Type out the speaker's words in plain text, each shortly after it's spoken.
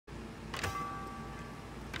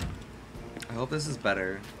hope this is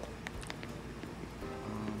better.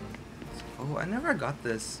 Oh, I never got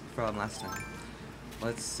this from last time.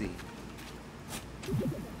 Let's see.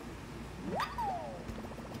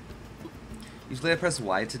 Usually I press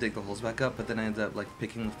Y to dig the holes back up, but then I end up like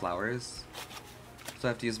picking the flowers. So I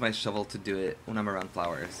have to use my shovel to do it when I'm around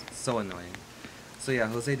flowers. It's so annoying. So yeah,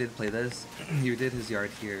 Jose did play this. He did his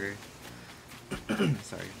yard here.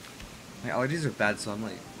 Sorry. My allergies are bad, so I'm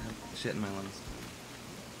like, I have shit in my lungs.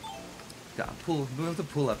 Got a pool. We have the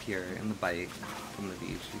pool up here in the bike from the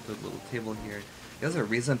beach. You put a little table here. There's a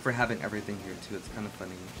reason for having everything here too. It's kind of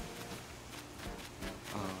funny.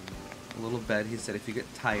 A little bed. He said if you get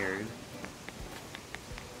tired.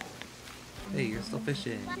 Hey, you're still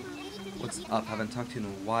fishing. What's up? Haven't talked to you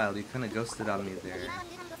in a while. You kind of ghosted on me there.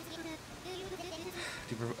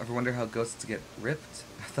 Do you ever wonder how ghosts get ripped?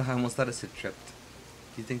 I almost thought it said tripped.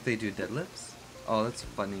 Do you think they do deadlifts? Oh, that's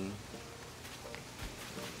funny.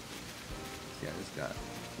 Yeah, just got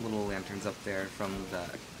little lanterns up there from the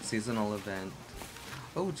seasonal event.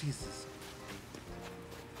 Oh, Jesus.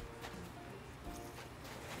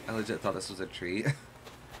 I legit thought this was a tree.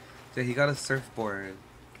 Yeah, he got a surfboard.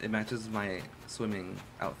 It matches my swimming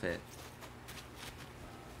outfit.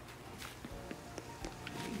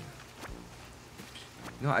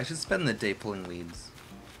 No, I should spend the day pulling weeds.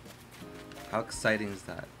 How exciting is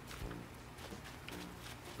that?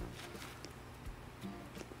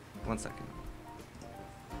 One second.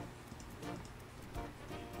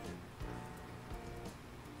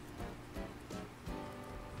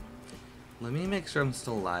 Let me make sure I'm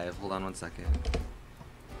still live. Hold on one second.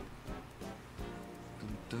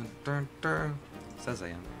 Dun, dun, dun, dun. Says I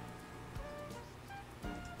am.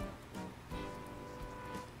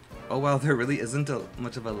 Oh wow, there really isn't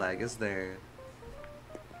much of a lag, is there?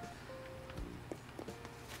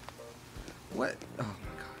 What? Oh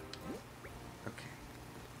my god. Okay.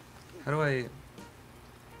 How do I...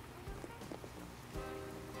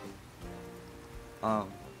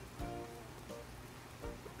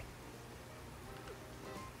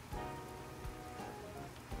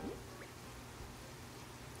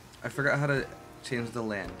 I forgot how to change the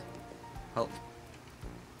land. Help.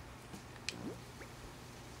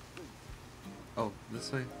 Oh,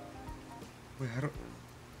 this way? Wait, how do...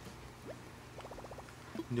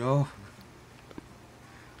 No.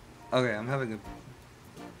 Okay, I'm having a...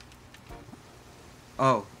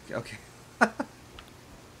 Oh, okay.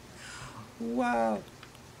 Wow.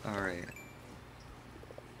 Alright.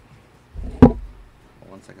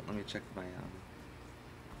 One second, let me check my,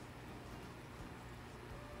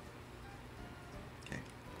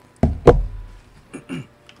 Okay.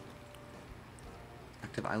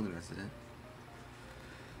 Active island resident.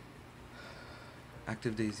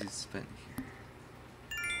 Active days spent here.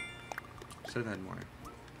 Should have had more.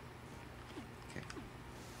 Okay.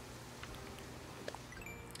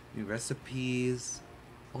 New recipes.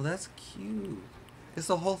 Oh, that's cute. It's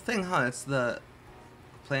the whole thing, huh? It's the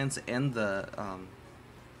plants and the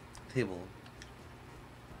table.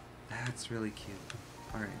 That's really cute.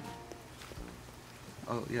 Alright.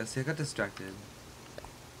 Oh, yeah, see, I got distracted.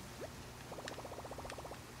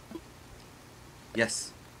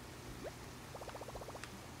 Yes.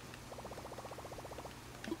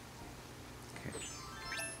 Okay.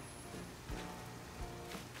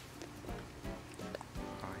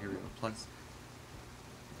 Oh, here we go. Plus,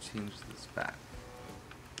 change this back.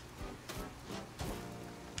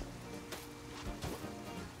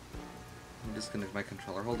 I'm disconnect my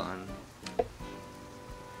controller. Hold on.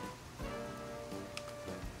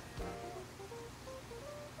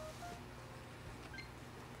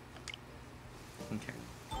 Okay.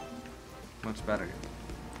 Much better.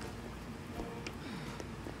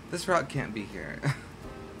 This rock can't be here. Oh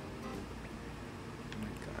my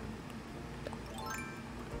god.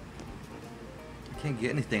 I can't get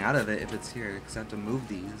anything out of it if it's here, because I have to move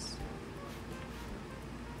these.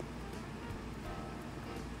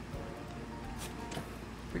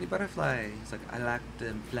 Pretty butterfly. He's like, I like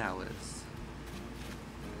them flowers.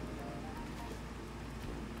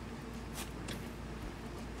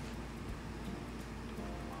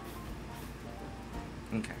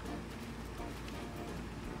 Okay.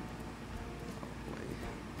 Oh boy.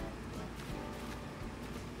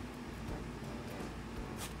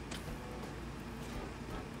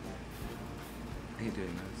 I hate doing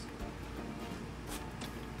this.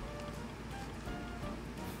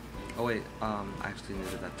 Oh wait, I actually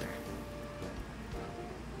needed that there.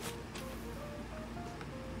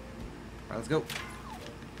 Alright, let's go.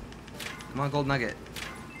 Come on, gold nugget.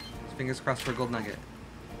 Fingers crossed for a gold nugget.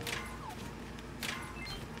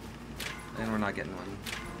 And we're not getting one.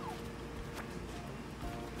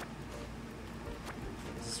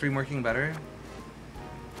 Is this stream working better?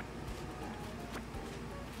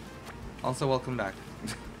 Also, welcome back.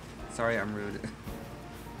 Sorry, I'm rude.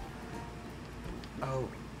 Oh.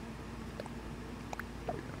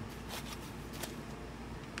 There we go.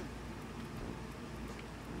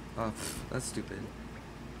 Oh, that's stupid.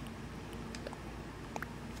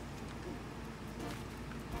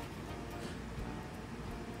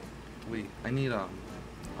 Wait, I need, hold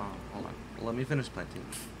on. Let me finish planting.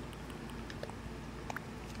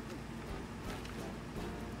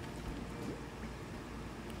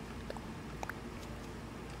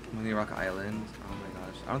 Money Rock Island. Oh my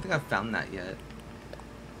gosh. I don't think I've found that yet.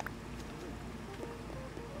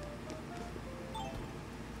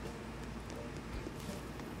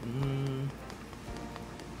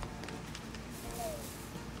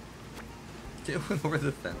 It went over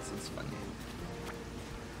the fence. It's funny.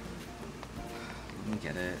 Let me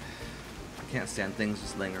get it. I can't stand things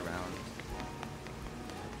just laying around.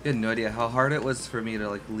 You had no idea how hard it was for me to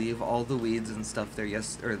like leave all the weeds and stuff there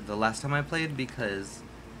or the last time I played, because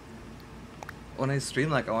when I stream,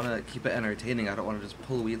 like, I want to keep it entertaining. I don't want to just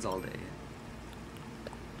pull weeds all day.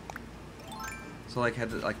 So like had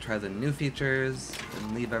to like try the new features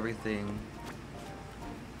and leave everything.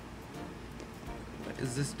 What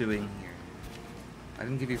is this doing here? I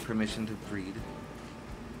didn't give you permission to breed.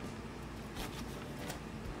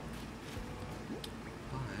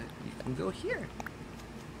 But you can go here.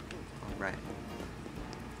 Alright.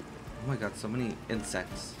 Oh my god, so many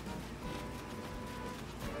insects.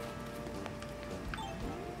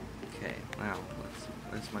 Okay, now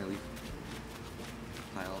there's my leaf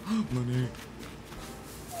pile. Money!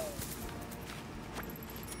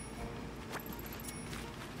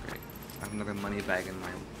 Great. I have another money bag in my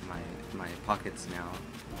pockets now.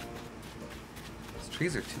 These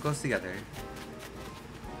trees are too close together.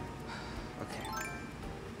 Okay.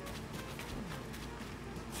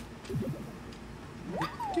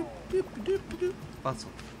 Fossil.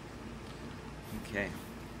 Okay.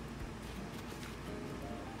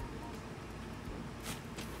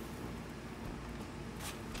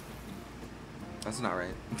 That's not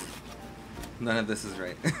right. None of this is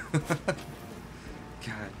right. God.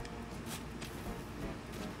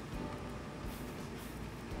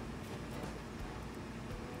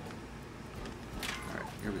 Alright,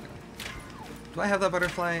 here we go. Do I have that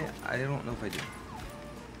butterfly? I don't know if I do.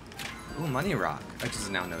 Ooh, money rock. I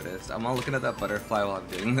just now noticed. I'm all looking at that butterfly while I'm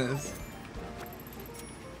doing this.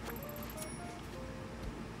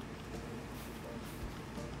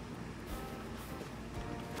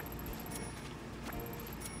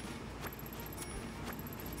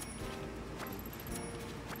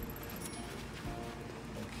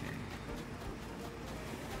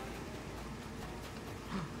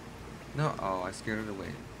 No, oh, I scared it away.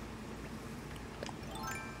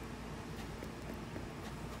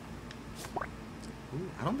 Ooh,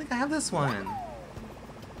 I don't think I have this one.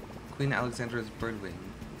 Queen Alexandra's birdwing.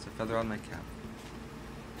 It's a feather on my cap.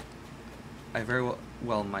 I very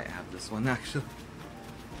well might have this one, actually.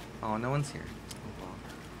 Oh, no one's here. Oh, well.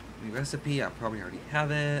 New recipe, I probably already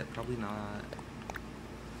have it. Probably not.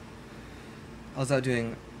 I was out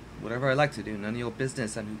doing whatever I like to do. None of your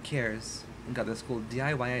business, and who cares? And got this cool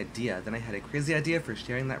DIY idea. Then I had a crazy idea for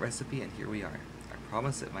sharing that recipe, and here we are. I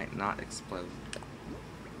promise it might not explode.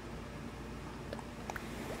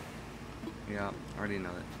 Yeah, I already know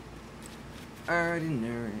it. I already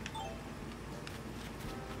know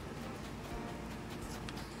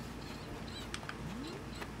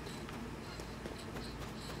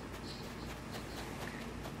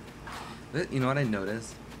it. You know what I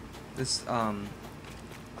noticed? This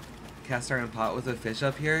cast iron pot with a fish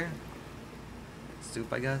up here.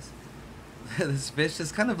 Soup, I guess. This fish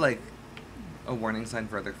is kind of like a warning sign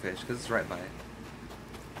for other fish because it's right by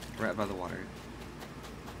the water.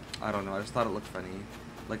 I don't know, I just thought it looked funny,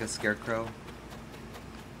 like a scarecrow.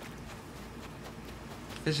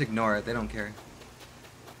 Fish ignore it, they don't care.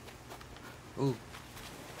 Ooh,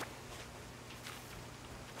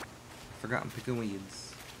 I forgot I'm picking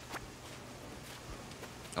weeds.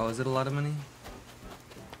 Oh, is it a lot of money?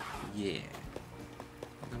 Yeah.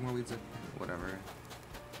 Are there more weeds? Whatever.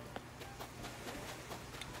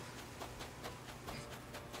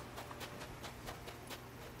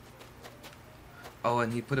 Oh,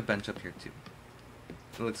 and he put a bench up here too.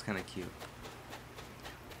 It looks kind of cute.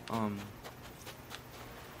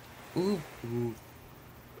 Ooh.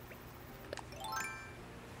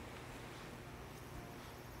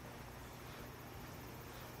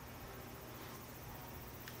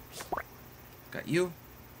 Got you.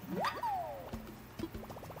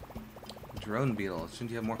 Drone beetle.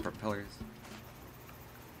 Shouldn't you have more propellers?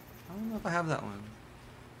 I don't know if I have that one.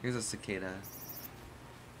 Here's a cicada.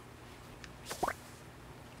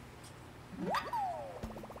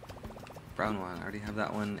 brown one. I already have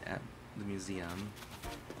that one at the museum.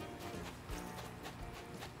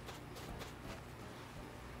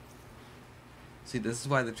 See, this is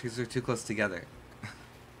why the trees are too close together.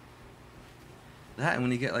 That, and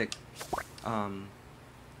when you get like,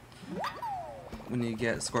 when you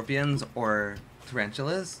get scorpions or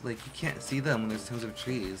tarantulas, like you can't see them when there's tons of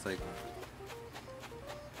trees. Like,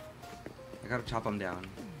 I gotta chop them down.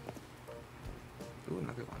 Ooh,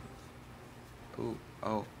 another one. Ooh,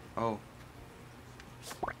 oh, oh.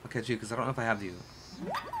 I'll catch you because I don't know if I have you.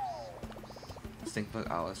 Stink bug.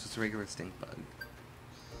 Oh, it's just a regular stink bug.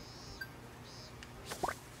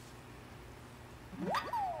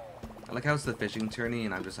 I like how it's the fishing tourney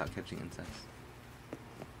and I'm just out catching insects.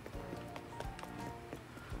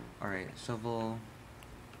 Alright, shovel.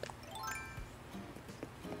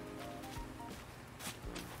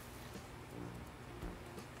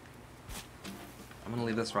 I'm gonna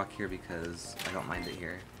leave this rock here because I don't mind it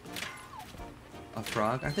here. A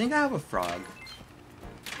frog? I think I have a frog.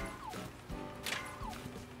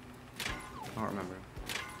 I don't remember.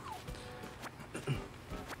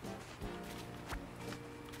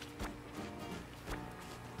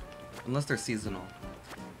 Unless they're seasonal.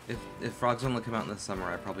 If frogs only come out in the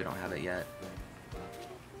summer, I probably don't have it yet.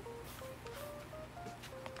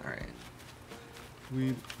 Alright.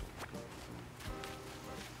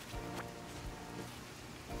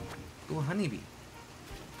 Ooh, honeybee.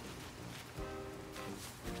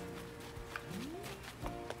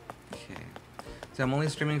 Okay. So I'm only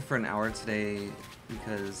streaming for an hour today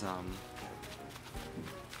because I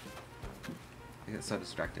get so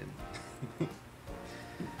distracted.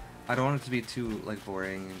 I don't want it to be too like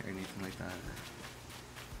boring or anything like that.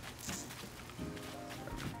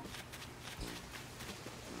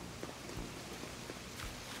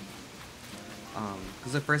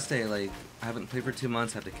 Because the first day, like, I haven't played for 2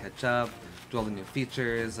 months, I have to catch up, do all the new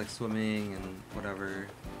features, like swimming and whatever,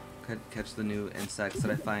 catch the new insects that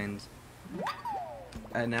I find.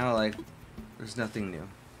 And now, like, there's nothing new.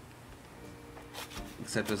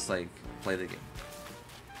 Except just, like, play the game.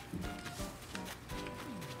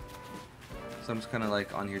 So I'm just kind of,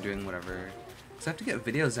 like, on here doing whatever. Because I have to get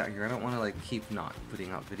videos out here. I don't want to, like, keep not putting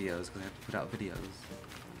out videos, because I have to put out videos.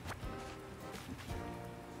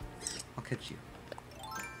 I'll catch you.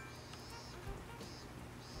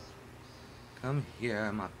 Come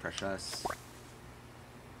here, my precious.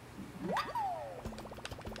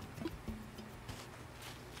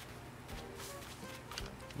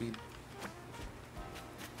 We...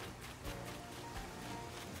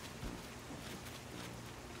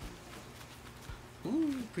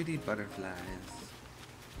 Ooh, pretty butterflies.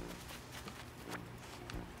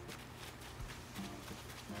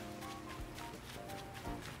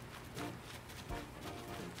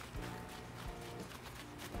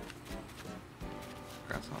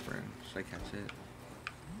 Grasshopper. Should I catch it?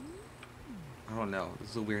 I don't know. This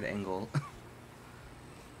is a weird angle.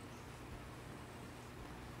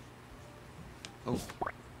 Oh.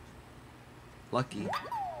 Lucky.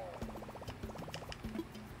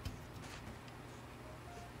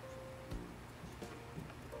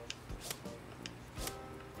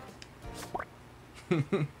 God,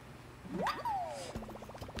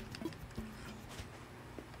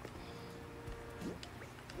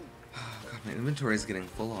 my inventory is getting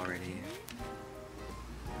full already.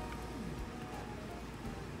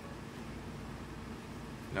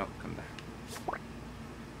 Nope, come back.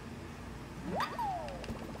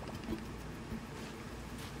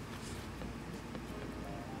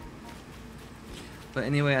 But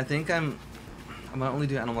anyway, I think I'm gonna only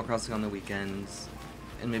do Animal Crossing on the weekends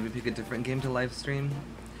and maybe pick a different game to live stream.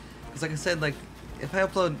 Because like I said, like, if I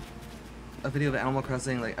upload a video of Animal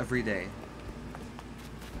Crossing like every day,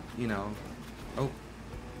 you know, oh,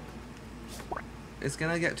 it's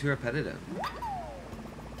gonna get too repetitive.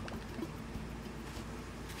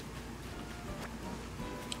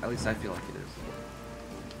 At least I feel like it is.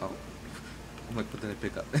 Oh, I'm like, what did I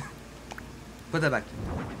pick up? Put that back.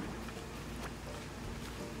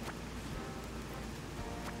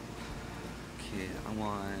 Okay, I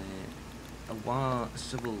want a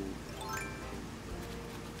shovel.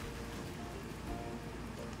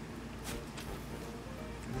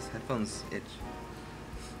 These headphones itch.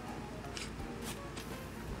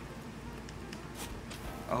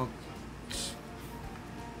 Oh.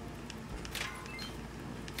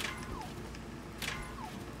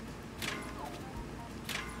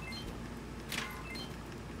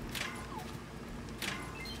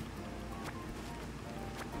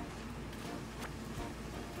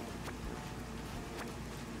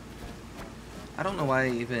 I don't know why I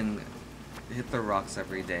even hit the rocks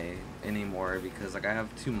every day anymore, because like I have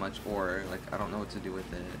too much ore, like I don't know what to do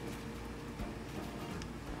with it.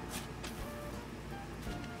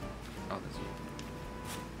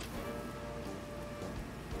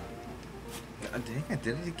 Dang, I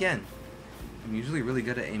did it again. I'm usually really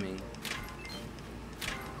good at aiming.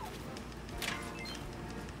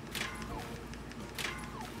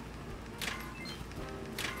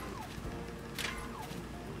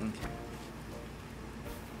 Okay.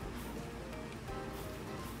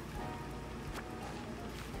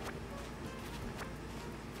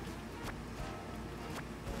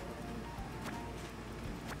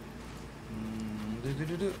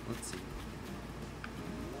 Let's see.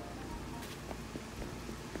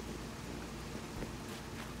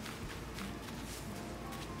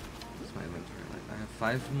 What's my inventory like? I have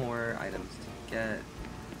 5 more items to get.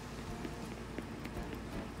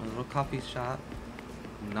 A little coffee shop,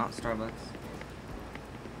 not Starbucks.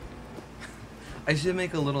 I should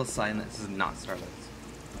make a little sign that says not Starbucks.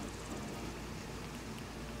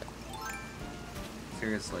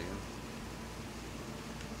 Seriously.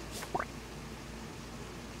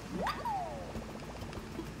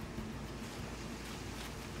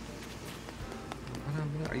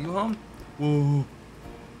 Are you home? Whoa.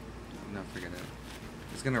 No, forget it.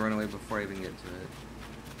 It's gonna run away before I even get to it.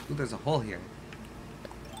 Ooh, there's a hole here.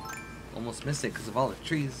 Almost missed it because of all the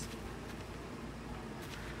trees.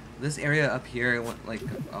 This area up here went like,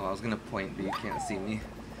 oh, I was gonna point, but you can't see me.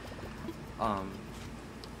 Oh,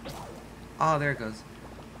 there it goes.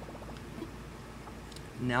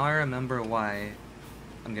 Now I remember why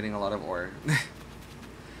I'm getting a lot of ore.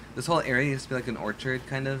 This whole area used to be like an orchard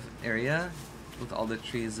kind of area with all the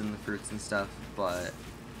trees and the fruits and stuff, but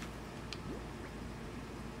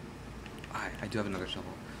I do have another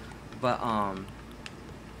shovel. But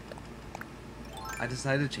I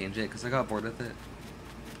decided to change it because I got bored with it.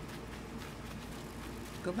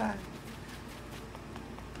 Goodbye.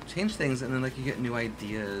 Change things and then like you get new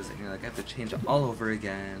ideas and you're like, I have to change it all over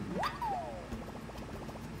again.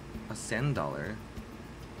 A sand dollar.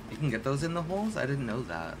 You can get those in the holes? I didn't know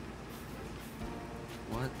that.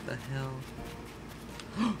 What the hell?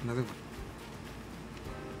 Another one.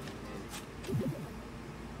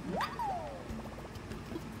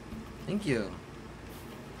 Thank you.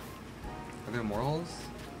 Are there more holes?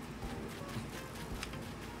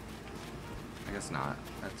 I guess not.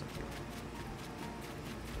 That's okay.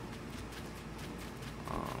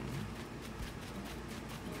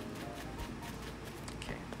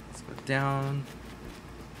 Okay, let's go down.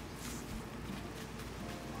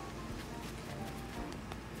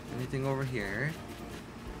 Anything over here?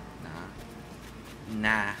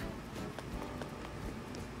 Nah.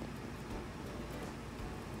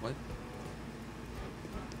 What?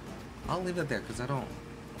 I'll leave it there because I don't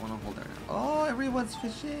want to hold it. Oh, everyone's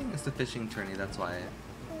fishing! It's the fishing tourney, that's why.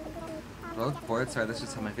 Do I look bored? Sorry, that's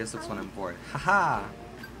just how my face looks when I'm bored. Haha!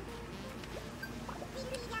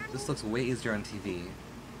 This looks way easier on TV.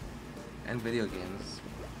 And video games.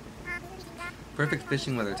 Perfect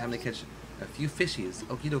fishing weather. Time to catch a few fishies.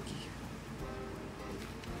 Okie dokie.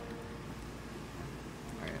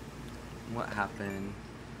 Alright. What happened?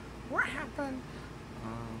 What happened?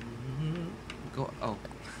 Go. Oh.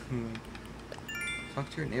 Talk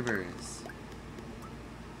to your neighbors.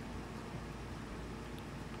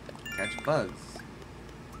 Catch bugs.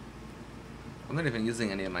 I'm not even using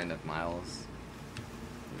any of my Nook miles.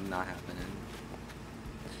 Not happening.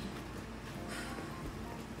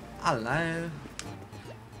 Hello.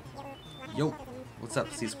 Yo. What's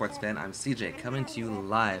up, C Sports fan? I'm CJ, coming to you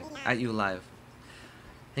live. At you live.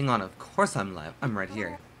 Hang on, of course I'm live. I'm right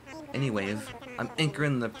here. Anyway, I'm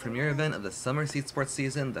anchoring the premiere event of the summer Sea Sports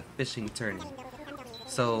season, the fishing tourney.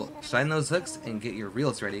 So, shine those hooks and get your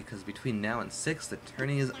reels ready, because between now and 6, the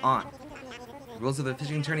tourney is on. The rules of the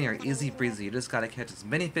fishing tourney are easy breezy. You just gotta catch as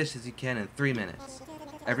many fish as you can in 3 minutes.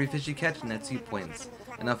 Every fish you catch nets you points.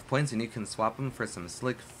 Enough points and you can swap them for some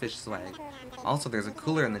slick fish swag. Also, there's a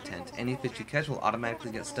cooler in the tent. Any fish you catch will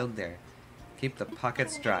automatically get stowed there. Keep the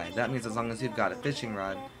pockets dry. That means as long as you've got a fishing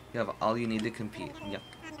rod, you have all you need to compete. Yuck.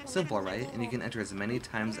 Simple, right? And you can enter as many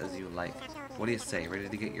times as you like. What do you say? Ready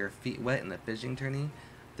to get your feet wet in the fishing tourney?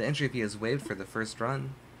 The entry fee is waived for the first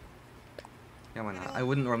run. Yeah, why not? I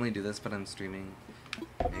wouldn't normally do this, but I'm streaming.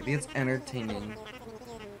 Maybe it's entertaining.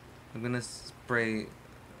 I'm gonna spray...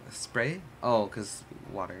 Spray? Oh, because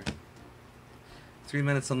water. 3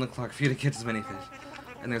 minutes on the clock for you to catch as many fish.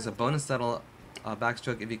 And there's a bonus that'll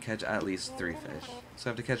backstroke if you catch at least 3 fish. So I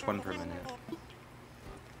have to catch 1 per minute.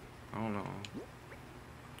 I don't know.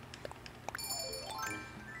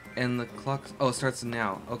 And the clock... Oh, it starts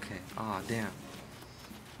now. Okay. Aw, damn.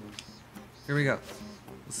 Here we go.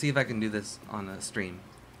 Let's see if I can do this on a stream.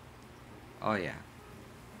 Oh, yeah.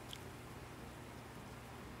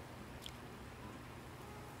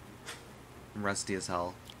 I'm rusty as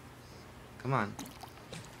hell. Come on.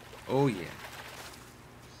 Oh, yeah.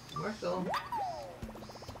 Marshall.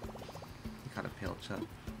 Got a pale chub.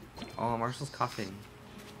 Oh, Marshall's coughing.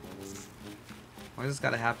 Why does this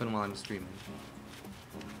gotta happen while I'm streaming?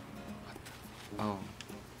 Oh.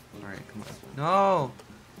 Alright, come on. No!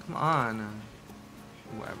 Come on.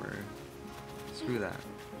 Whatever. Screw that.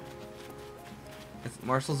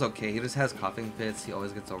 Marshall's okay. He just has coughing fits. He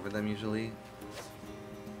always gets over them usually.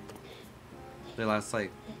 They last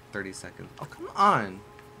like 30 seconds. Oh, come on!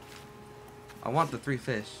 I want the 3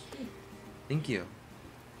 fish. Thank you.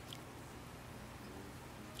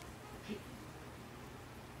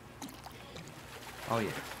 Oh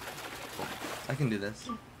yeah. Cool. I can do this.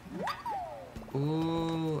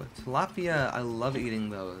 Ooh, tilapia. I love eating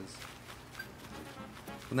those.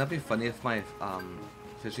 Wouldn't that be funny if my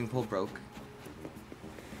fishing pole broke?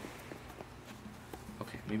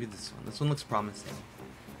 Okay, maybe this one. This one looks promising.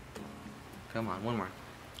 Come on, one more.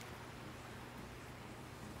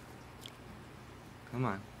 Come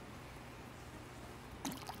on.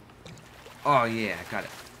 Oh yeah, got it.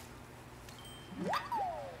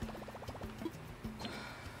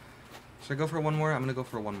 Should I go for one more? I'm gonna go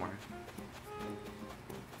for one more.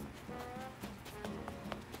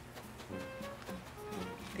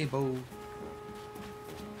 Hey, Bo.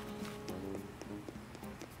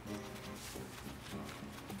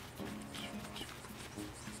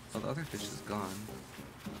 Oh, the other fish is gone.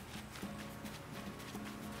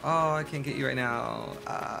 Oh, I can't get you right now.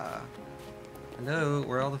 Hello,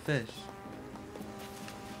 where are all the fish?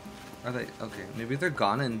 Are they? Okay, maybe they're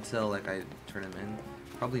gone until like I turn them in.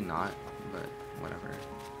 Probably not, but whatever.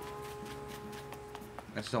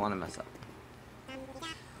 I just don't want to mess up.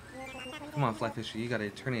 Come on, fly fisher, you got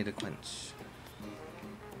eternity to quench.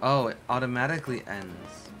 Oh, it automatically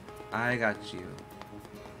ends. I got you.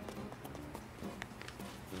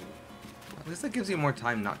 At least that gives you more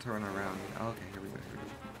time not to run around. Oh, okay, here we go, here we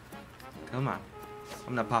go. Come on.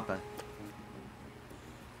 I'm not Papa.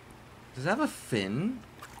 Does it have a fin?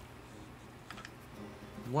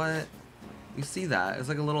 What? You see that? It's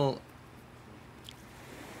like a little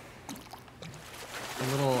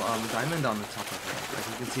diamond on the top of it. Like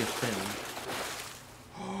you can see a fin.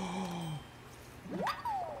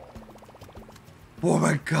 Oh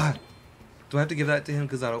my god! Do I have to give that to him?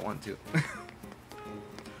 Because I don't want to.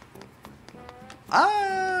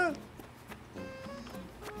 Ah!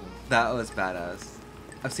 That was badass.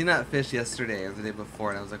 I've seen that fish yesterday or the day before,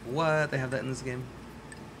 and I was like, what? They have that in this game?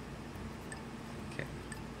 Okay.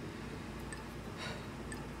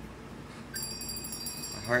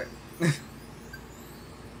 My heart.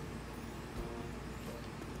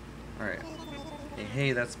 Alright.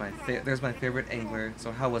 Hey, that's there's my favorite angler.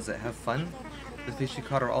 So how was it? Have fun? The fish you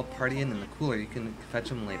caught are all partying in the cooler. You can fetch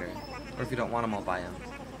them later. Or if you don't want them, I'll buy them.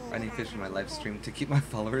 I need fish for my live stream to keep my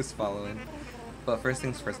followers following. But first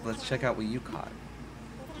things first, let's check out what you caught.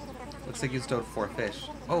 Looks like you stowed 4 fish.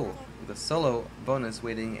 Oh, with a solo bonus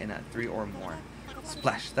waiting in at 3 or more.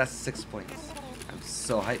 Splash, that's 6 points. I'm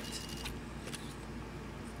so hyped.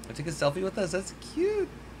 Take a selfie with us, that's cute.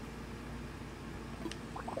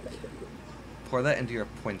 Pour that into your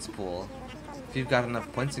points pool. If you've got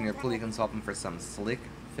enough points in your pool, you can swap them for some slick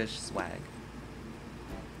fish swag.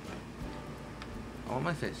 I want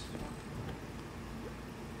my fish.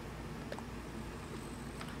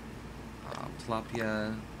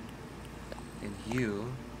 Tilapia. And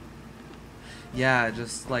you. Yeah,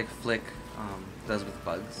 just like Flick does with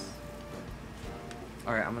bugs.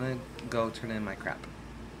 Alright, I'm gonna go turn in my crap.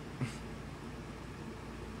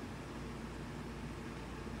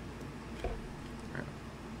 Right.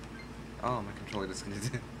 Oh, my controller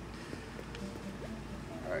disconnected.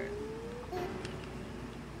 Alright.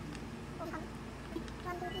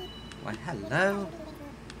 Why, hello?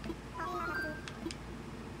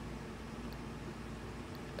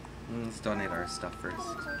 Let's donate our stuff first.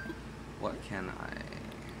 What can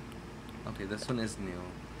I... Okay, this one is new.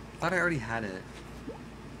 Thought I already had it.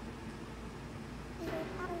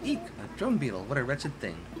 Eek! A drone beetle. What a wretched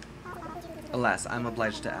thing. Alas, I'm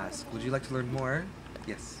obliged to ask. Would you like to learn more?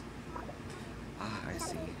 Yes. Ah, I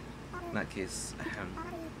see. In that case, ahem.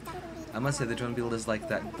 I must say the drone beetle is like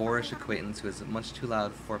that boorish acquaintance who is much too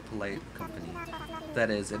loud for polite company. That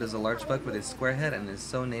is, it is a large bug with a square head and is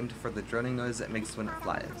so named for the droning noise it makes when it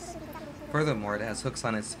flies. Furthermore, it has hooks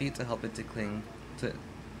on its feet to help it to cling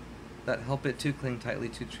tightly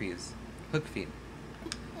to trees. Hook feet.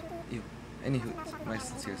 Ew. Anywho, my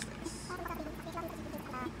sincere thanks.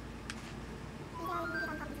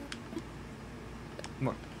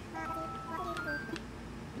 More.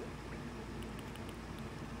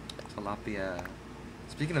 Tilapia.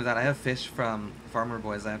 Speaking of that, I have fish from Farmer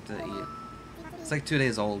Boys I have to eat. It's like 2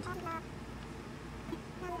 days old.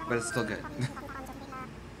 But it's still good.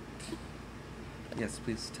 Yes,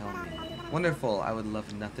 please tell me. Wonderful, I would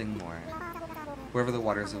love nothing more. Wherever the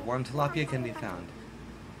waters of warm tilapia can be found.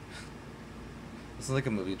 This is like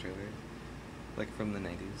a movie trailer. Like from the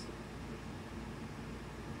 90s.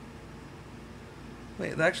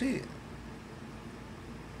 Wait, that actually...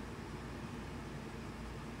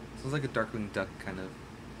 This is like a Darkwing Duck kind of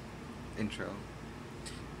intro.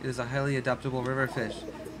 It is a highly adaptable river fish.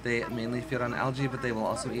 They mainly feed on algae, but they will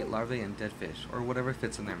also eat larvae and dead fish, or whatever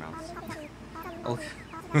fits in their mouths. I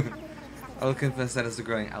will confess that is a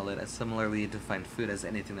growing outlet, as similarly defined food as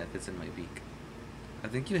anything that fits in my beak. I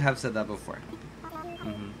think you have said that before.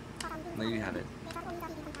 No, you have it.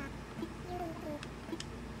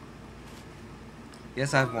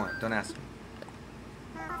 Yes, I have more. Don't ask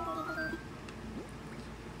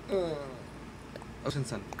me. Ocean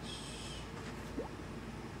sunfish.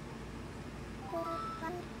 An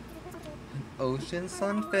ocean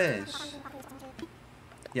sunfish.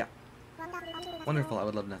 Yeah. Wonderful, I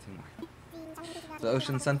would love nothing more. The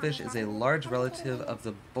ocean sunfish is a large relative of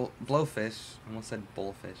the blowfish, I almost said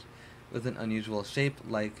bullfish, with an unusual shape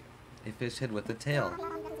like a fish head with a tail.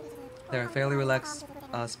 They are fairly relaxed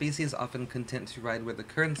species, often content to ride where the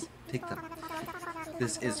currents take them.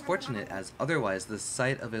 This is fortunate, as otherwise the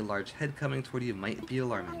sight of a large head coming toward you might be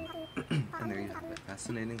alarming. And there you have it.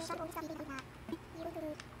 Fascinating stuff.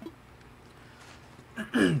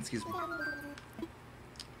 Excuse me.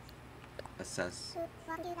 Assess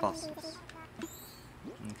fossils.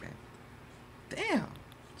 Okay. Damn!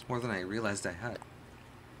 It's more than I realized I had.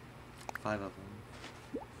 5 of them.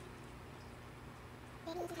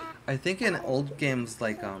 I think in old games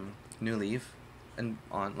like New Leaf and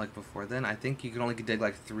on like before then, I think you could only dig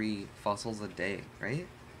like 3 fossils a day, right?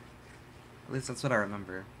 At least that's what I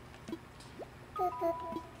remember.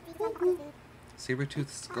 Saber-toothed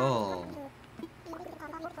skull.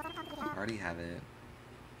 I already have it.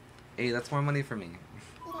 Hey, that's more money for me.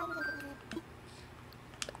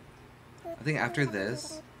 I think after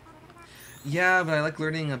this... Yeah, but I like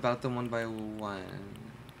learning about them one by one.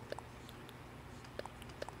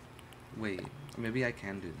 Wait, maybe I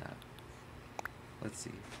can do that. Let's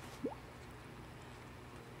see.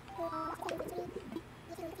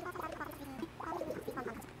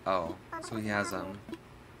 Oh, so he has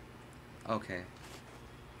okay.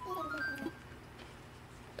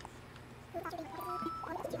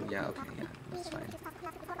 Yeah, okay, yeah, that's fine.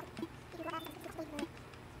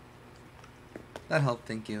 That helped,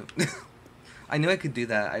 thank you. I knew I could do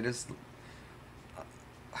that,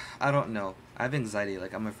 I don't know. I have anxiety,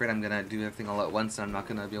 like I'm afraid I'm gonna do everything all at once and I'm not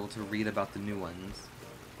gonna be able to read about the new ones.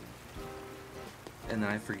 And then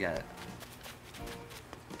I forget.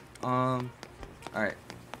 Alright.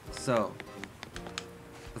 So,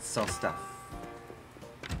 let's sell stuff.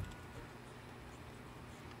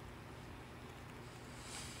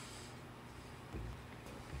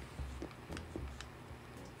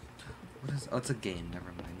 What is... Oh, it's a game.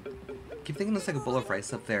 Never mind. I keep thinking it's like a bowl of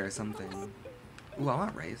rice up there or something. Ooh, I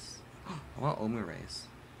want rice. I want omu rice.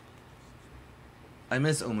 I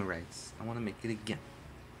miss omu rice. I want to make it again.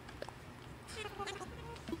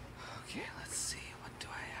 Okay, let's see. What do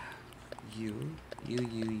I have? You. I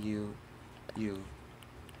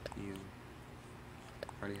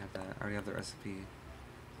already have that. I already have the recipe.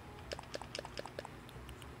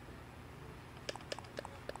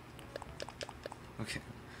 Okay.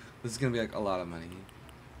 This is gonna be like a lot of money.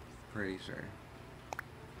 Pretty sure.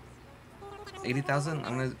 80,000?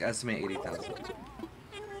 I'm gonna estimate 80,000.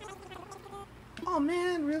 Oh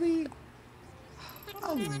man, really?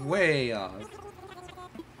 I'm way off.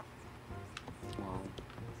 Wow.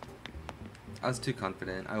 I was too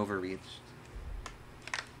confident. I overreached.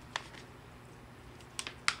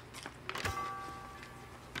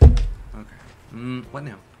 Okay. What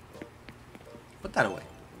now? Put that away.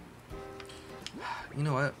 You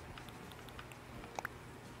know what?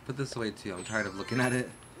 Put this away too. I'm tired of looking at it.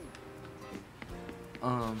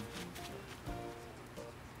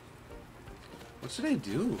 What should I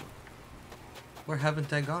do? Where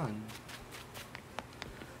haven't I gone?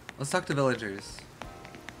 Let's talk to villagers.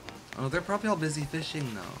 Oh, they're probably all busy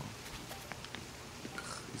fishing though.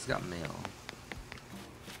 He's got mail.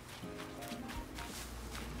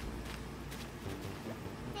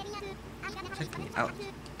 Check me out.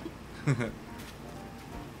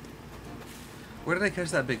 Where did I catch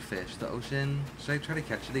that big fish? The ocean? Should I try to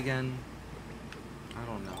catch it again? I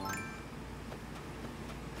don't know.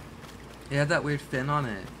 It had that weird fin on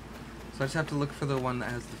it. So I just have to look for the one that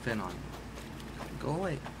has the fin on. Go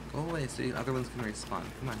away. Go away so the other ones can respawn.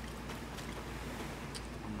 Come on.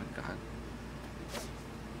 Oh my god.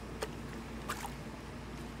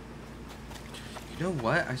 You know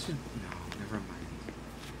what? I should... No, never mind.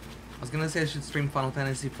 was gonna say I should stream Final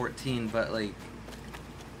Fantasy 14, but like,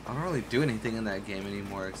 I don't really do anything in that game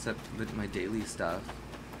anymore except my daily stuff,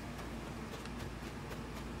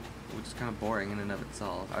 which is kind of boring in and of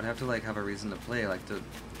itself. I'd have to like have a reason to play, like to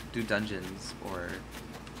do dungeons, or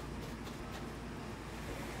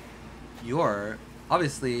you're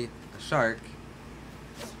obviously a shark.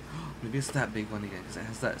 Maybe it's that big one again because it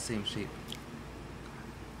has that same shape.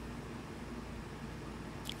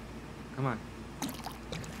 Come on.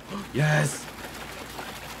 Yes!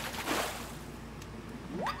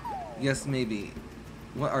 Yes, maybe.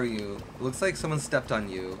 What are you? It looks like someone stepped on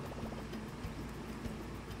you.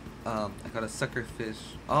 I got a sucker fish.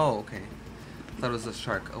 Oh, okay. I thought it was a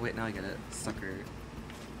shark. Oh wait, now I get it. Sucker.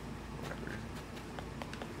 Whatever.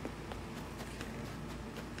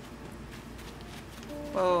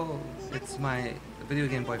 Okay. Oh, it's my video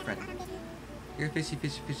game boyfriend. Here, fishy,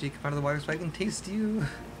 fishy, fishy. Come out of the water so I can taste you.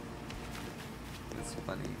 That's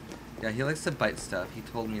funny. Yeah, he likes to bite stuff. He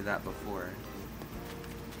told me that before.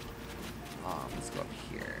 Let's go up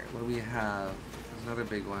here. What do we have? There's another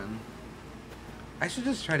big one. I should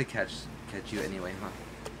just try to catch you anyway, huh?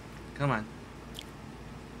 Come on.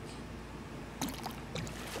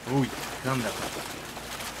 Ooh, come that way.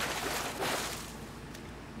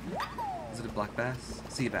 Is it a black bass?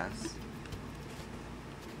 Sea bass.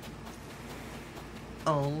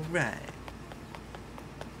 Alright.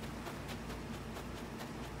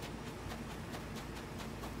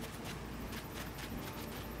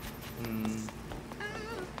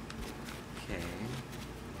 Okay.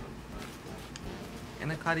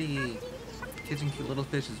 Nikori. Catching cute little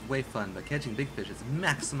fish is way fun, but catching big fish is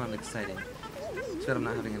maximum exciting. Too bad I'm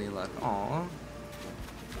not having any luck. Aww.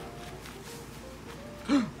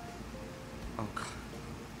 Oh god.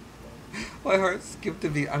 My heart skipped a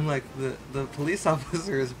beat. I'm like, the police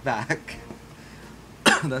officer is back.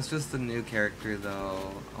 That's just the new character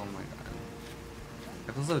though. Oh my god.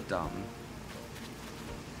 I feel so dumb.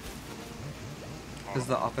 Because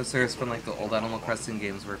the officers from like the old Animal Crossing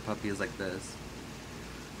games were puppies like this.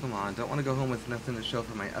 Come on, don't want to go home with nothing to show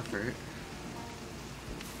for my effort.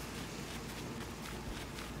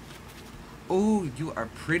 Oh, you are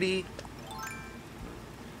pretty.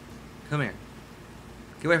 Come here.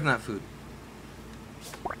 Get away from that food.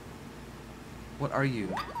 What are you?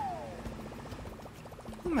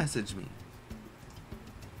 Who messaged me?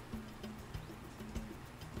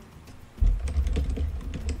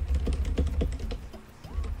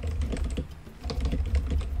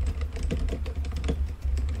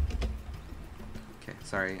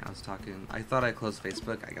 Sorry, I was talking. I thought I closed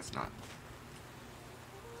Facebook. I guess not.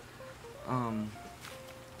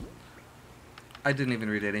 I didn't even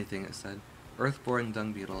read anything it said. Earth-born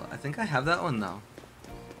dung beetle. I think I have that one though.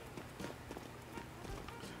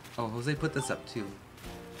 Oh, Jose put this up too.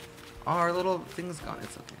 Oh, our little thing's gone.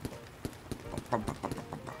 It's okay.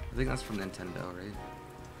 I think that's from Nintendo,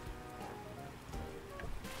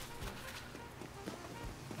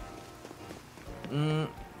 right?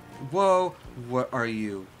 Whoa, what are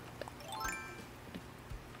you?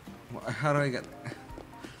 How do I get...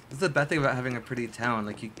 This is the bad thing about having a pretty town,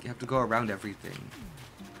 like you have to go around everything.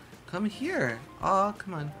 Come here. Oh,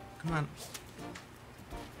 come on, come on.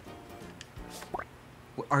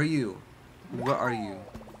 What are you? What are you?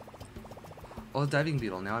 Oh, diving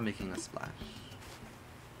beetle, now I'm making a splash.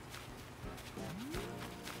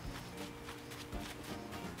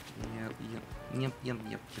 Yep, yep, yep, yep,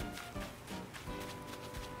 yep, yep.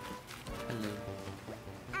 Hello.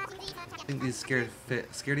 I think these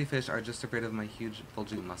scaredy fish are just afraid of my huge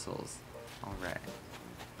bulging muscles. Alright.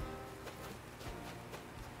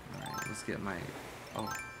 Alright, let's get my... Oh.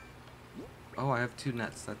 Oh, I have 2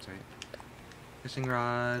 nets, that's right. Fishing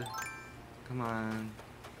rod. Come on.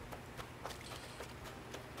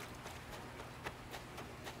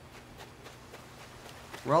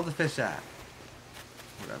 Where are all the fish at?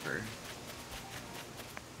 Whatever.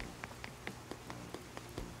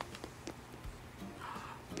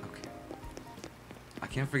 I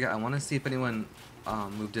can't forget, I want to see if anyone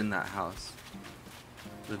moved in that house.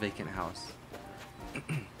 The vacant house.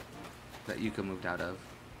 That Yuka moved out of.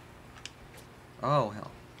 Oh,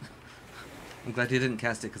 hell. I'm glad you didn't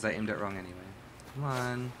cast it because I aimed it wrong anyway. Come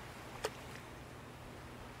on.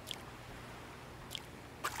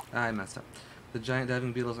 I messed up. The giant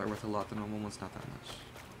diving beetles are worth a lot, the normal ones not that much.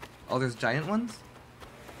 Oh, there's giant ones?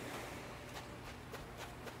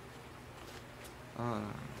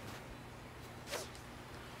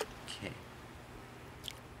 Okay.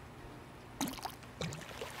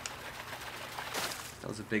 That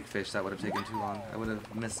was a big fish, that would have taken too long. I would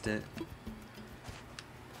have missed it.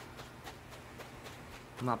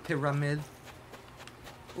 My pyramid.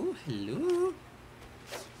 Ooh, hello.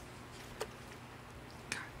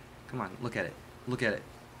 Come on, look at it. Look at it.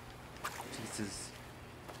 Jesus.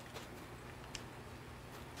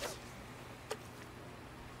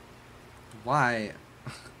 Why?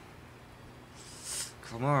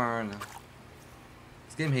 Come on.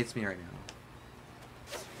 This game hates me right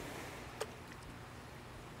now.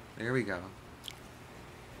 There we go.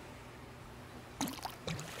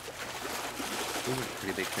 Ooh,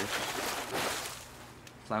 pretty big fish.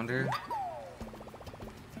 Flounder.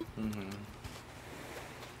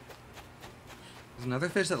 There's another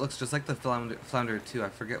fish that looks just like the flounder too. I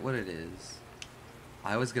forget what it is.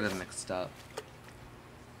 I always get them mixed up.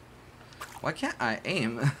 Why can't I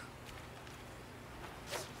aim?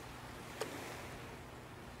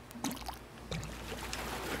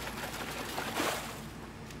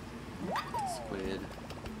 Squid.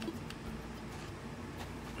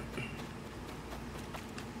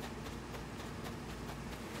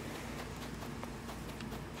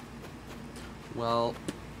 Well,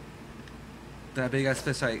 that big ass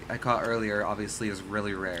fish I caught earlier obviously is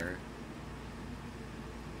really rare.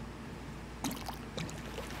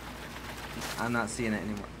 I'm not seeing it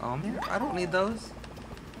anymore. Oh man, I don't need those.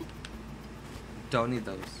 Don't need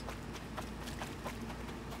those.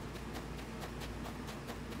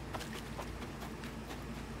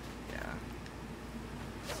 Yeah.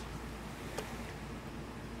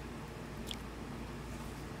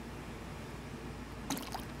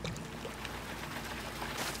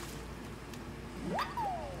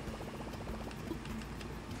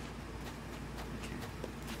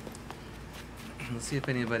 Let's see if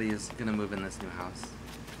anybody is gonna move in this new house.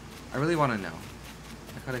 I really want to know.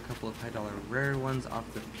 I caught a couple of $5 rare ones off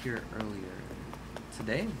the pier earlier.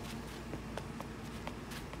 Today?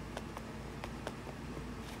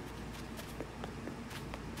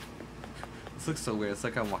 This looks so weird. It's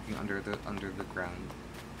like I'm walking under the ground.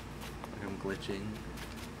 Like I'm glitching.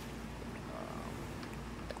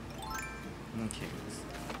 Okay.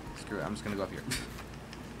 Screw it. I'm just gonna go up here.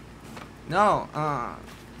 No!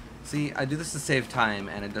 See, I do this to save time,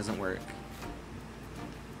 and it doesn't work.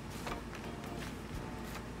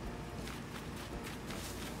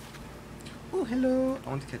 Oh, hello! I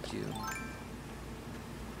want to catch you.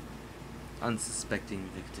 Unsuspecting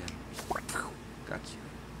victim. Got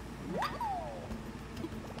you.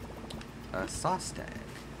 A sauce tag.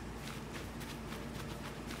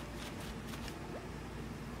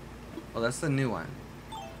 Oh, that's the new one.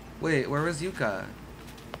 Wait, where was Yuka?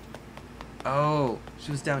 Oh, she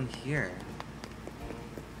was down here.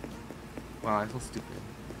 Wow, I feel stupid.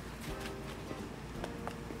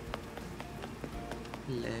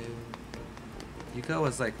 Hello. Yuka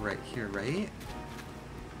was like right here, right?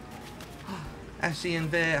 Ashley and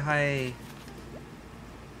Vit, hi.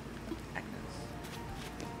 Agnes.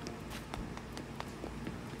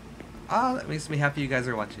 Oh, that makes me happy you guys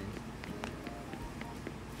are watching.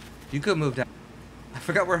 Yuka moved out. I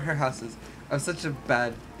forgot where her house is. I'm such a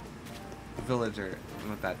bad villager.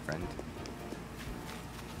 I'm a bad friend.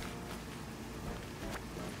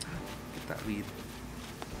 Get that weed.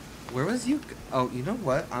 Where was you? Oh, you know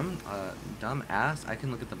what? I'm a dumb ass. I can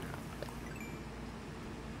look at the map.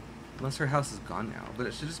 Unless her house is gone now, but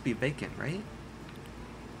it should just be vacant, right?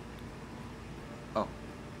 Oh.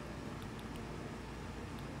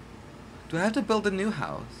 Do I have to build a new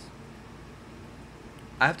house?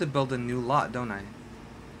 I have to build a new lot, don't I?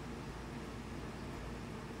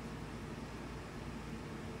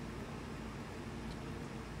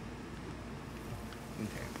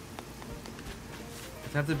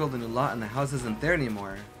 If I have to build a new lot and the house isn't there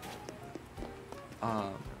anymore,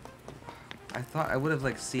 I thought I would have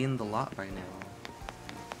like seen the lot by now.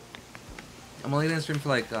 I'm only gonna stream for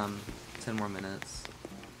like 10 more minutes.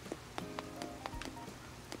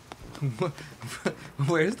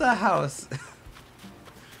 Where's the house?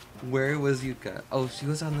 Where was Yuka? Oh, she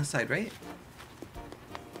was on this side, right?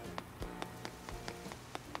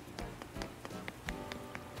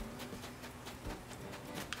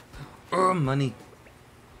 Oh, money.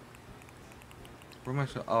 Where my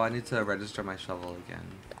shovel? Oh, I need to register my shovel again.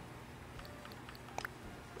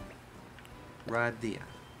 Radia.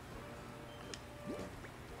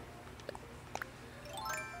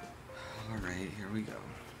 Alright, here we go.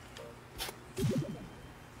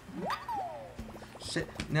 Shit.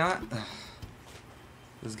 Now,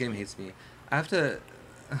 this game hates me. I have to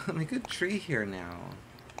make a tree here now.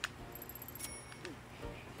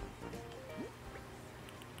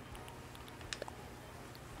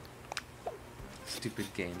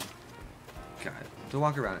 Stupid game. God, to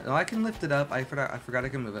walk around it. Oh, I can lift it up. I forgot I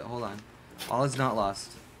can move it. Hold on. All is not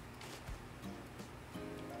lost.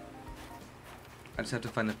 I just have to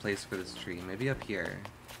find a place for this tree. Maybe up here.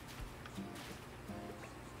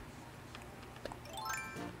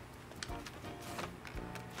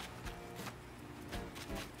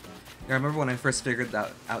 Yeah, I remember when I first figured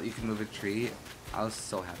that out you can move a tree, I was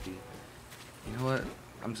so happy. You know what?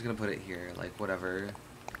 I'm just gonna put it here, like whatever.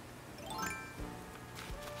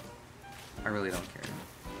 I really don't care.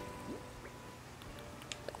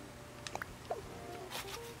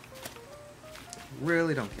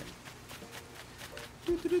 Really don't care.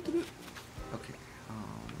 Okay,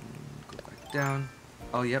 go back down.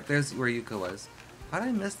 Oh, yep, there's where Yuka was. How did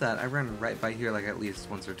I miss that? I ran right by here like at least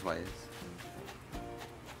once or twice.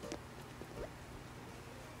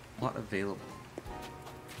 Lot available.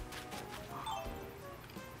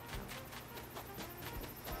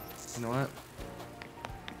 You know what?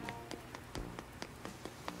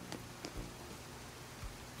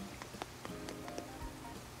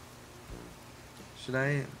 Should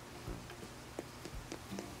I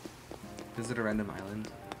visit a random island?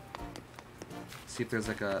 See if there's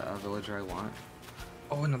like a villager I want.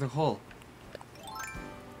 Oh, another hole.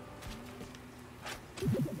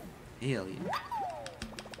 Alien.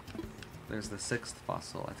 There's the 6th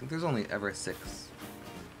fossil. I think there's only ever 6.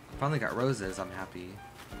 Finally got roses, I'm happy.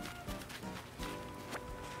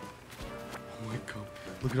 Oh my god.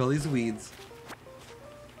 Look at all these weeds.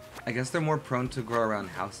 I guess they're more prone to grow around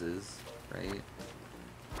houses, right?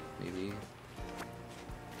 Maybe.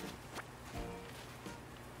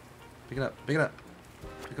 Pick it up, pick it up.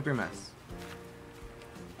 Pick up your mess.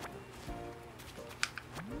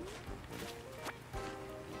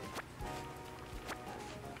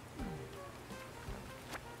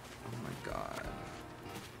 Oh my god.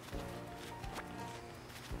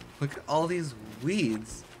 Look at all these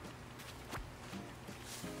weeds.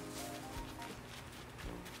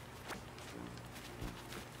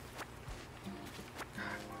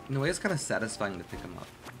 In a way, it's kind of satisfying to pick them up.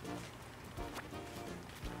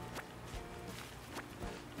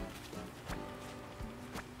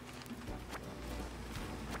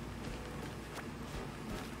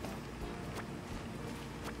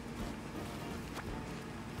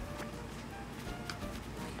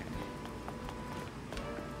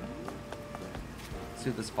 Let's see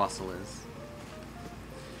what this fossil is.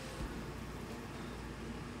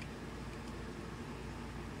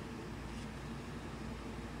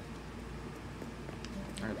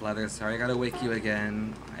 Alright, Blather, sorry I gotta wake you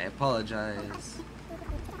again. I apologize.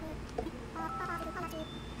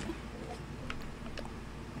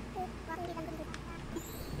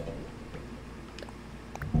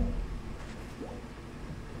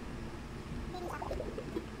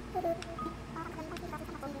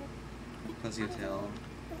 Fuzzy tail.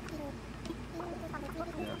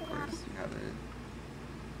 Yeah, of course, you have it.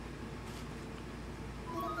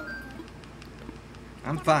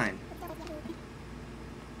 I'm fine.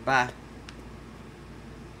 Bye.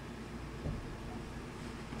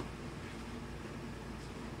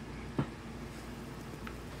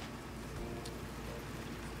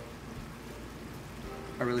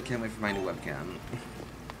 I really can't wait for my new webcam.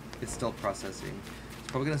 It's still processing.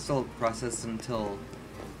 It's probably gonna still process until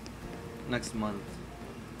next month.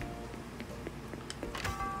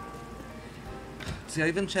 See, I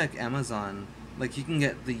even check Amazon. Like, you can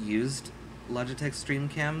get the used Logitech Stream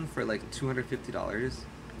Cam for like $250.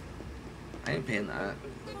 I ain't paying that.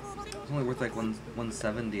 It's only worth like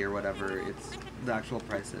 170 or whatever. It's the actual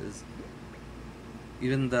prices.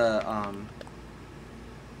 Even the oh,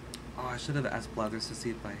 I should have asked Blathers to see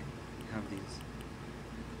if I have these.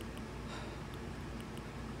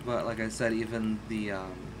 But like I said, even the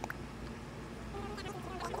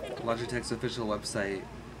Logitech's official website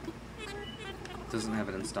doesn't have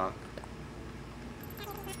it in stock.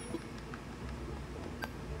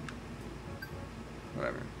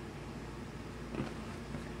 Whatever.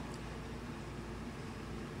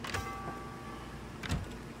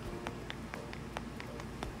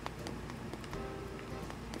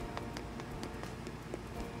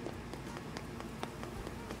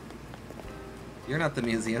 You're not the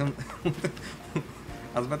museum.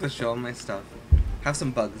 I was about to show him my stuff. Have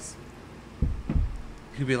some bugs.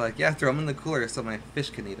 He'd be like, yeah, throw them in the cooler so my fish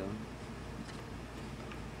can eat them.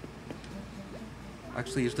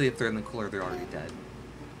 Actually, usually if they're in the cooler, they're already dead.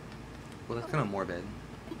 Well, that's kind of morbid.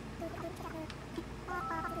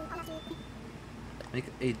 Make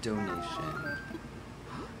a donation.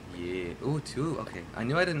 Yeah. Ooh, 2. Okay. I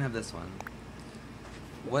knew I didn't have this one.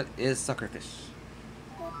 What is suckerfish?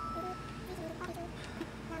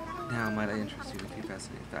 Now, might I interest you in a few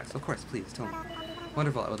fascinating facts? Of course, please, tell me.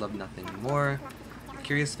 Wonderful, I would love nothing more. A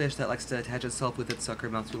curious fish that likes to attach itself with its sucker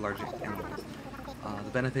mouth to larger animals.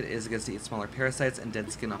 The benefit is it gets to eat smaller parasites and dead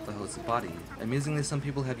skin off the host's body. Amusingly, some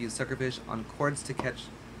people have used suckerfish on cords to catch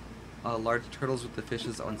large turtles with the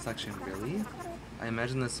fish's own suction. Really? I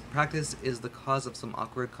imagine this practice is the cause of some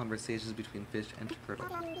awkward conversations between fish and turtle.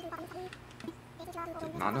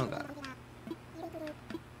 not know that.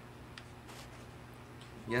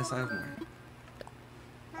 Yes, I have more.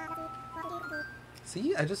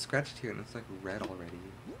 See, I just scratched here and it's like red already.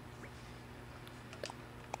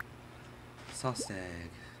 Sauce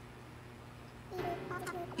egg.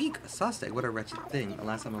 Eek, a sauce egg, what a wretched thing.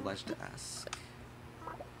 Alas, I'm obliged to ask.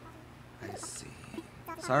 I see.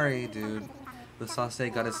 Sorry, dude. The sauce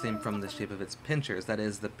egg got its name from the shape of its pinchers. That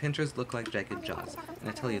is, the pinchers look like jagged jaws. And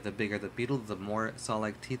I tell you, the bigger the beetle, the more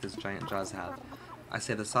saw-like teeth its giant jaws have. I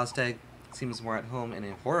say the sauce egg seems more at home in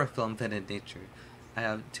a horror film than in nature. I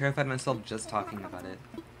have terrified myself just talking about it.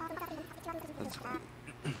 That's great.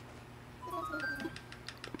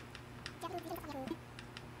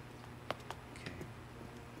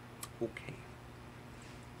 Okay.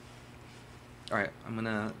 Alright, I'm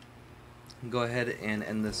gonna go ahead and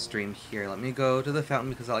end this stream here. Let me go to the fountain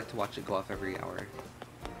because I like to watch it go off every hour.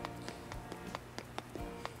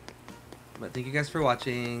 But thank you guys for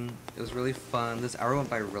watching. It was really fun. This hour went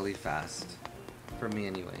by really fast. For me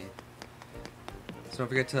anyway. So don't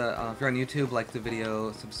forget to, if you're on YouTube, like the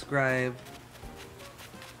video, subscribe.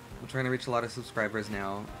 I'm trying to reach a lot of subscribers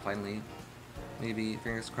now, finally. Maybe,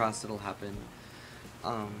 fingers crossed, it'll happen.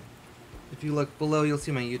 If you look below, you'll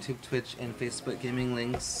see my YouTube, Twitch, and Facebook gaming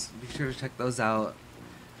links. Be sure to check those out.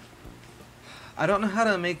 I don't know how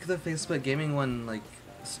to make the Facebook gaming one, like,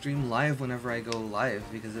 stream live whenever I go live,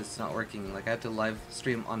 because it's not working. Like, I have to live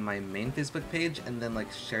stream on my main Facebook page, and then,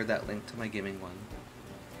 like, share that link to my gaming one.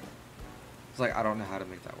 It's like, I don't know how to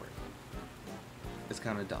make that work. It's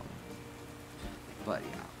kind of dumb. But,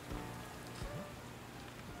 yeah.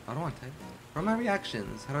 I don't want to type. Where are my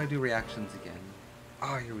reactions? How do I do reactions again?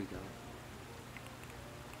 Oh, here we go.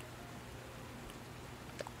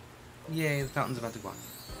 Yay, the fountain's about to go on.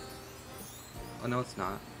 Oh, no, it's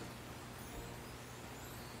not.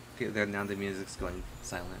 Okay, there, now the music's going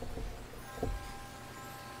silent.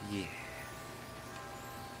 Yeah.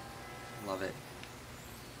 Love it.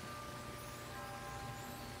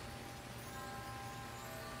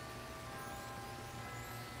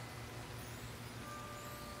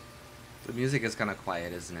 The music is kind of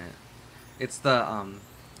quiet, isn't it? It's the,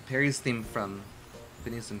 Perry's theme from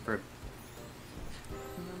Phineas and Ferb.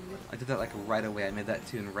 I did that like right away. I made that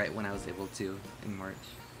tune right when I was able to in March.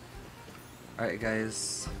 Alright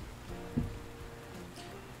guys.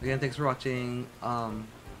 Again, thanks for watching. I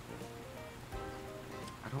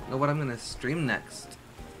don't know what I'm gonna stream next.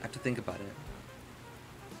 I have to think about it.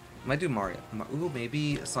 I might do Mario. Ooh,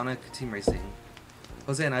 maybe Sonic Team Racing.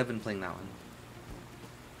 Jose and I have been playing that one.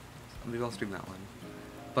 Maybe I'll stream that one.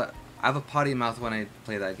 But I have a potty mouth when I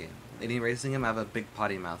play that game. Any racing game, I have a big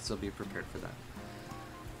potty mouth, so be prepared for that.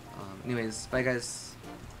 Anyways, bye guys.